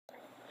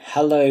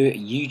Hello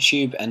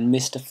YouTube and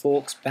Mr.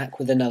 Forks back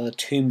with another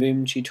Toon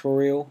Boom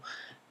tutorial,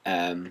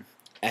 and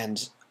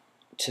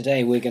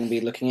today we're going to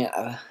be looking at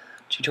a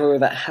tutorial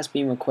that has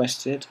been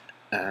requested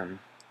by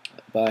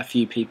a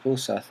few people,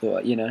 so I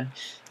thought,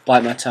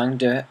 bite my tongue,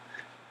 do it,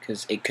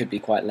 because it could be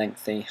quite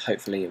lengthy.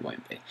 Hopefully it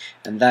won't be.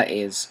 And that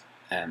is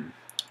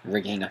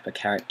rigging up a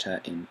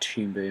character in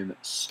Toon Boom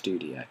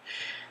Studio.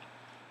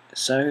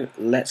 So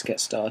let's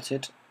get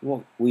started.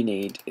 What we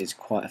need is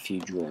quite a few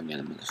drawing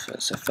elements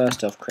first. So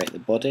first off, create the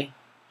body.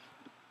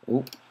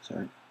 Oh,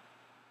 sorry.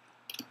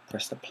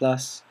 Press the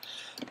plus.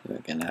 We're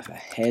going to have a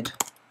head.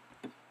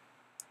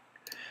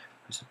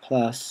 Press the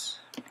plus.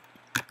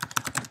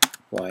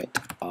 Right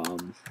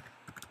arm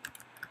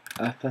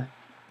upper.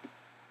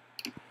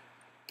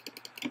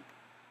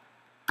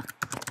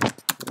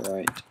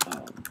 Right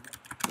arm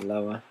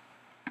lower.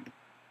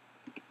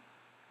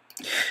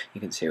 You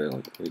can see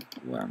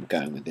where I'm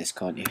going with this,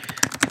 can't you?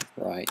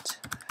 Right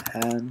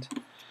hand.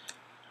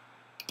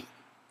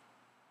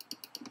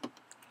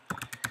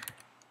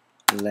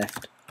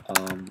 Left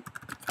arm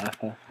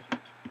upper.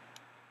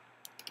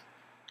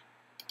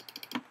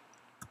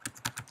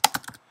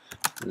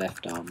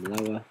 Left arm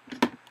lower.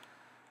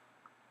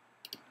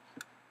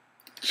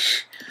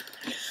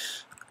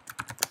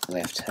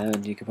 Left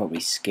hand. You could probably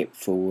skip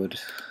forward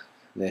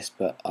this,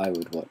 but I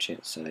would watch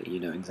it so that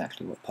you know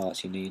exactly what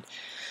parts you need.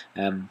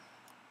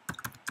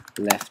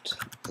 Left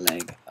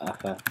leg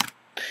upper.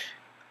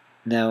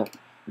 Now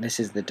this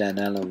is the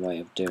Alllen way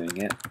of doing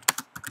it.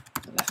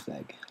 Left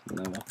leg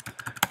lower.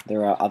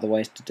 There are other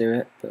ways to do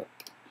it, but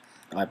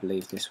I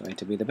believe this way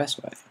to be the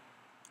best way.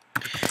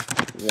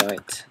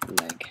 Right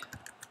leg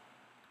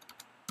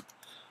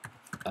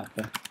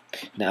upper.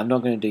 Now I'm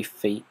not going to do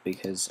feet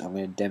because I'm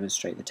going to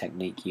demonstrate the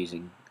technique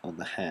using on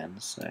the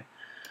hands. So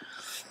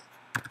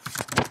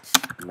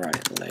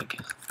right leg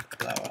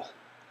lower.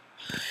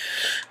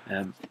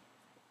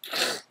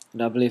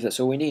 And I believe that's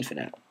all we need for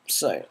now.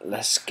 So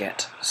let's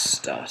get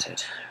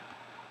started.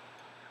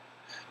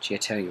 Gee, I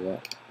tell you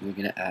what, we're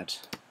going to add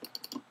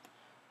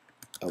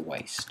a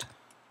waist.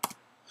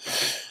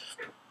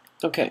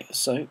 Okay,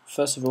 so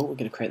first of all we're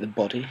going to create the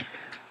body.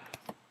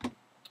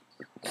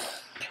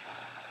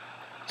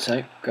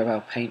 So grab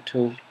our paint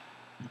tool,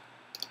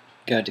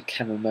 go into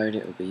camera mode,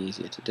 it will be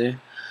easier to do.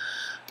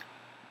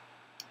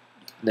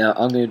 Now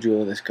I'm going to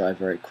draw this guy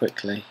very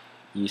quickly.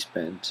 You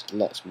spend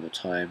lots more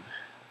time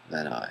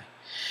than I.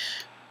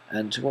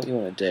 And what you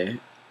want to do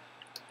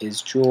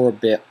is draw a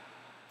bit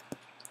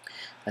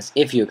as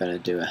if you're going to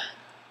do a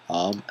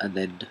arm and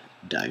then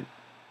don't.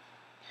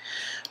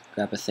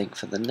 Grab a thing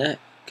for the neck,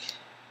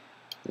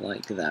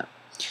 like that.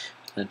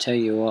 And I tell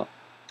you what,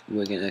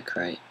 we're going to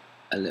create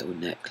a little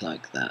neck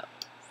like that.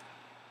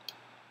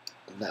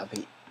 That'll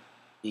be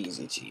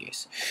easy to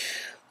use.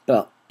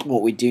 But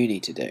what we do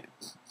need to do,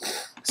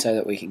 so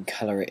that we can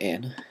colour it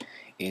in,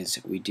 is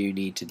we do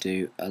need to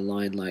do a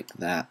line like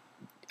that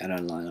and a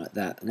line like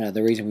that. Now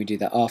the reason we do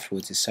that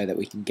afterwards is so that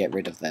we can get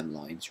rid of them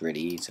lines really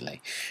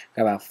easily.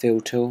 Grab our fill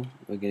tool,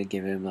 we're going to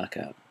give him like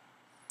a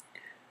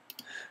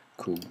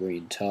cool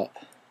green top.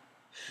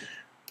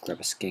 Grab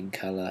a skin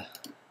colour,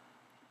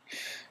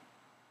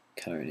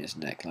 colour in his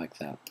neck like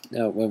that.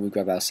 Now when we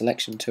grab our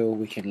selection tool,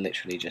 we can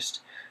literally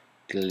just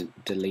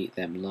delete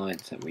them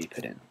lines that we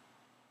put in.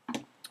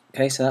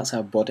 Okay, so that's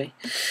our body.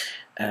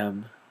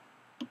 We're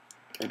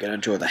going to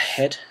draw the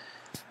head.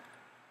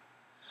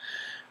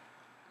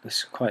 This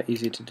is quite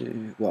easy to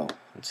do. Well,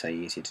 I'd say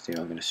easy to do.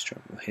 I'm going to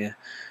struggle here.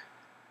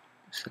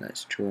 So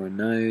let's draw a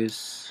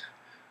nose.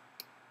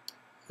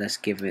 Let's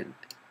give him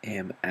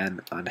an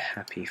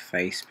unhappy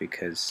face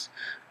because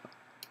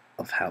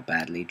of how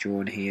badly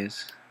drawn he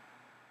is.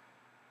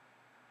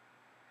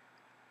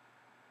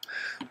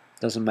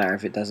 Doesn't matter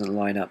if it doesn't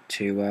line up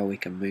too well, we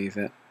can move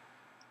it.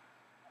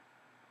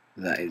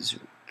 That is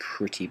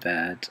pretty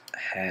bad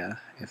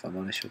hair, if I'm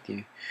honest with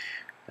you.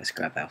 Let's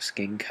grab our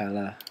skin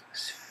colour.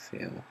 Let's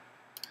fill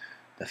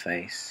the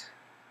face.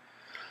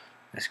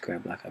 Let's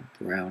grab like a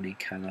brownie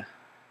colour.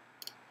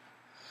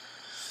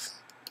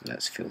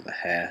 Let's fill the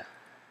hair.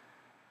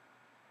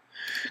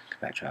 Go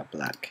back to our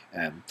black.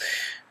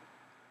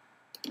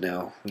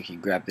 Now we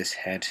can grab this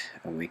head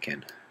and we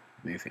can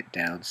move it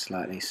down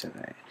slightly so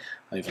that it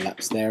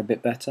overlaps there a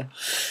bit better.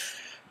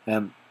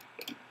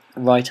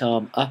 Right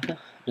arm upper.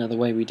 Now the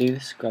way we do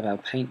this, grab our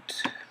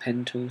paint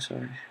tool,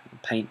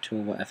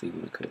 whatever you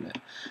want to call it.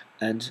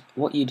 And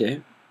what you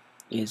do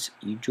is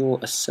you draw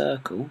a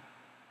circle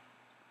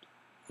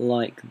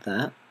like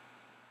that.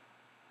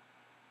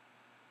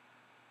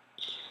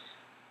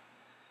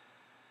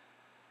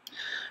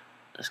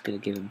 That's going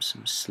to give him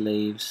some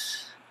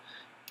sleeves.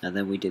 And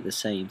then we did the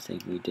same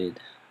thing we did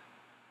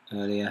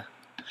earlier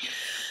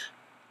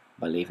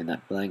by leaving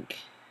that blank.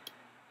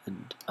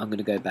 And I'm going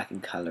to go back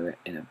and colour it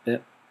in a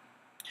bit.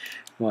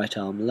 Right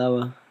arm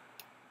lower,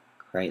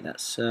 create that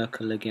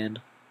circle again.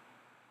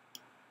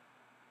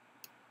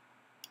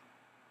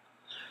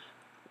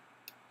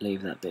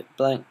 Leave that bit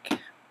blank.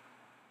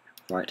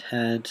 Right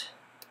hand,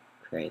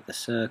 create the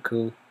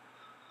circle.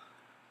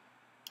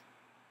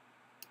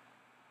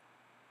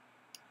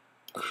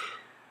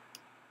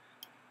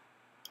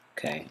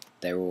 Okay,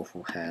 they're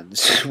awful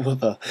hands. what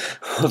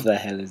the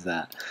hell is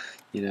that?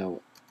 You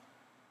know,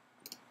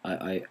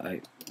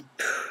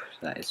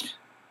 that is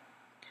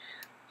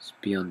it's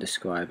beyond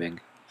describing.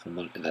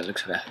 That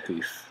looks like a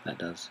hoof. That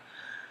does.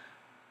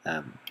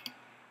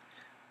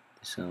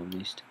 This arm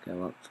needs to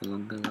go up for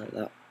longer like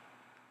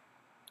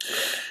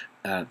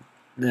that.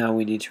 Now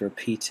we need to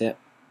repeat it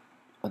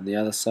on the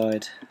other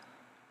side,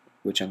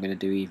 which I'm going to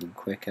do even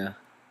quicker.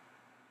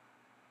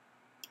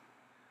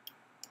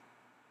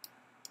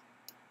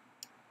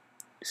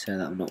 So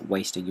that I'm not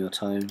wasting your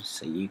time,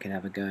 so you can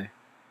have a go.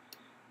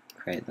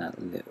 Create that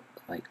little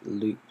like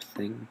loop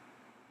thing.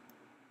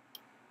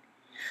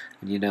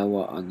 And you know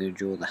what? I'm going to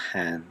draw the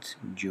hand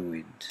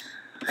joined.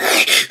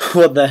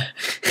 What the?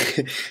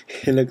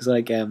 It looks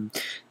like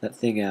that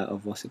thing out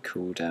of what's it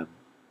called?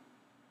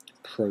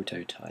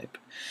 Prototype.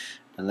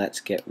 And let's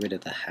get rid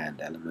of the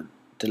hand element.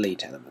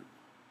 Delete element.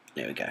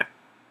 There we go.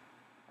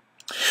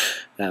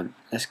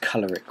 Let's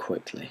colour it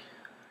quickly.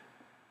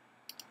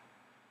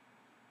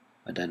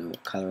 I don't know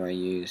what colour I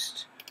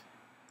used.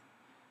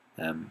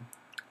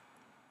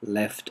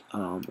 Left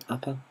arm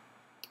upper.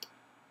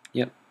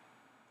 Yep.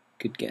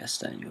 Good guess,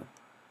 Daniel.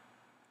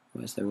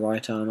 Where's the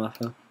right arm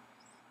upper?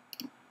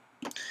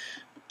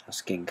 Our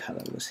skin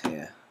colour was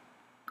here.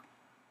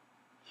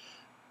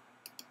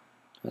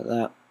 Like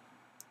that.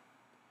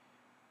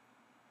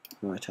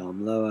 Right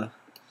arm lower,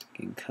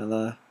 skin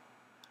colour.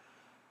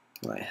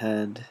 Right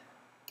hand,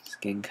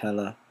 skin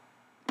colour.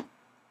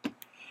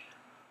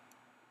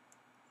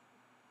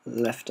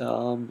 Left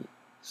arm,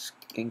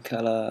 skin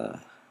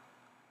colour.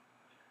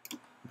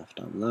 Left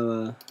arm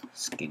lower,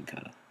 skin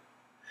colour.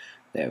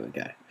 There we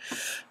go.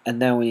 And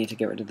now we need to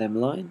get rid of them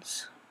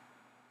lines.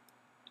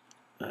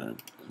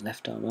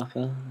 Left arm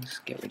upper, let's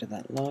get rid of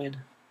that line.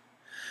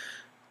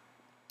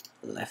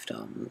 Left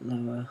arm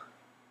lower,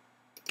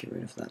 get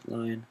rid of that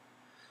line.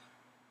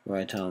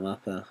 Right arm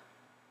upper,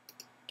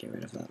 get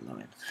rid of that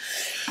line.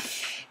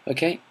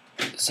 Okay,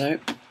 so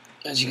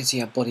as you can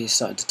see, our body is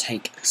starting to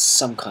take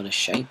some kind of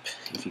shape,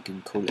 if you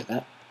can call it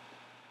that.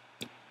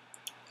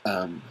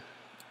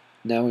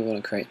 Now we want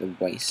to create the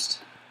waist.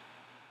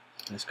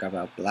 Let's grab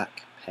our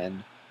black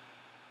pen,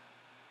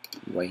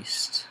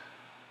 waist.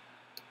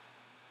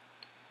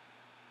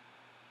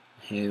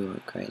 Here we'll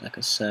create like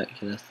a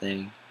circular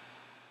thing.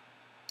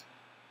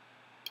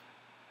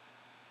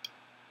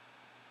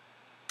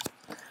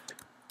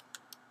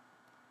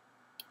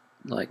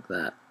 Like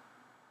that.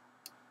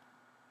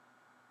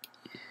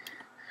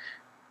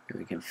 And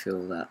we can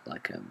fill that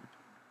like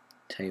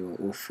tell you what,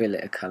 we'll fill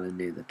it a colour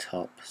near the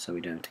top so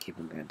we don't have to keep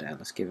on going down.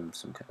 Let's give him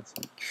some kind of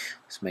like,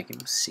 let's make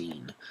him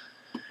seen.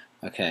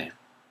 Okay.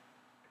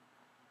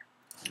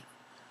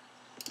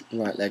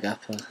 Right leg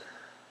upper.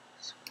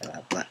 Let's get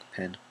our black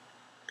pen.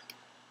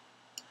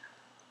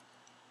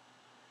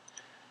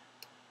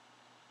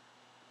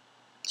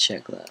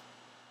 Check that.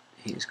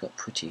 He's got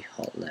pretty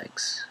hot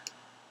legs.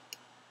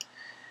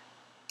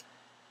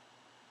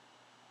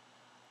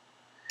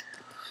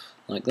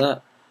 Like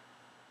that.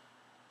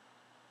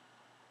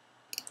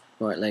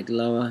 Right leg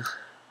lower.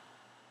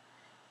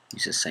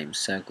 Use the same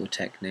circle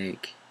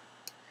technique.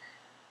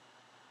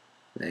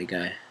 There you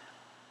go.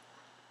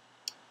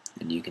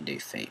 And you can do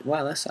feet.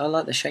 Wow, I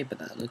like the shape of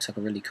that. It looks like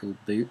a really cool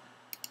boot.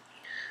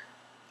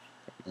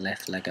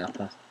 Left leg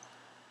upper.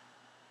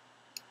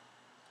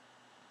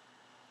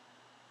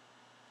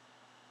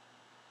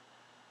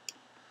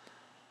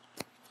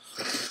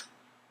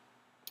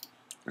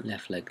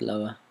 Left leg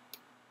lower.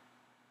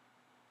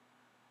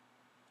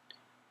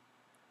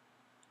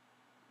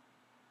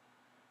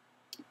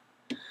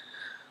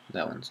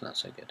 That one's not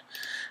so good.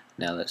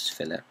 Now let's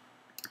fill it.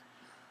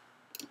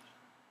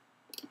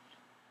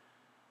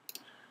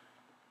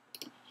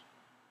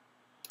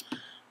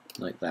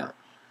 Like that.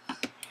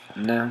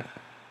 Now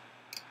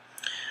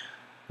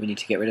we need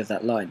to get rid of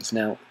that lines.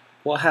 Now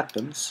what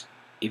happens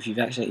if you've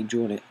accidentally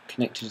drawn it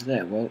connected to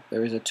there? Well,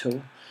 there is a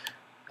tool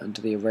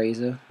under the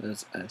eraser.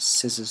 There's a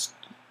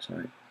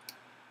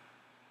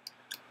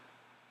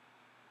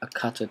a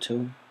cutter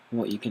tool. And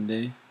what you can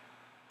do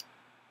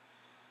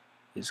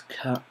is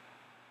cut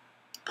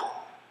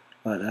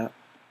like that,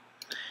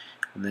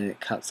 and then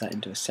it cuts that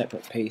into a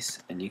separate piece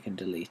and you can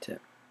delete it.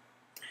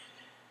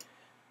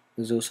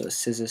 There's also a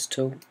scissors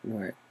tool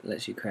where it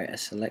lets you create a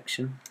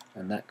selection,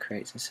 and that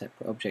creates a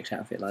separate object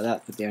out of it like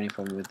that, but the only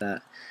problem with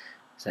that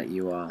is that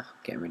you are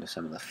getting rid of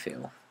some of the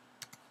fill.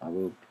 I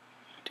will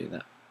do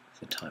that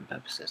for time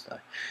purposes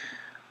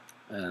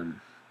though.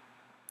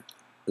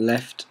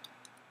 Left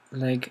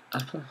leg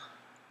upper.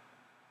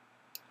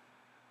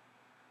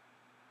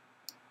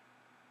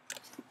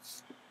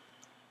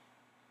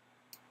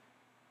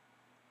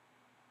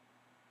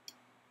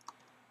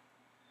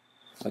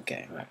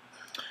 Okay, right.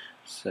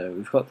 So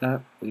we've got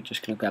that. We're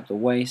just going to grab the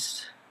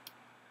waist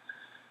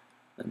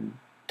and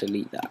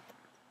delete that.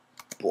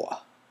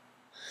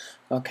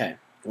 Okay,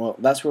 well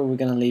that's where we're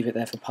going to leave it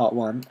there for part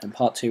 1, and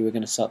part 2 we're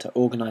going to start to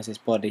organise this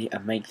body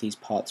and make these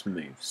parts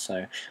move.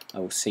 So I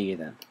will see you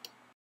then.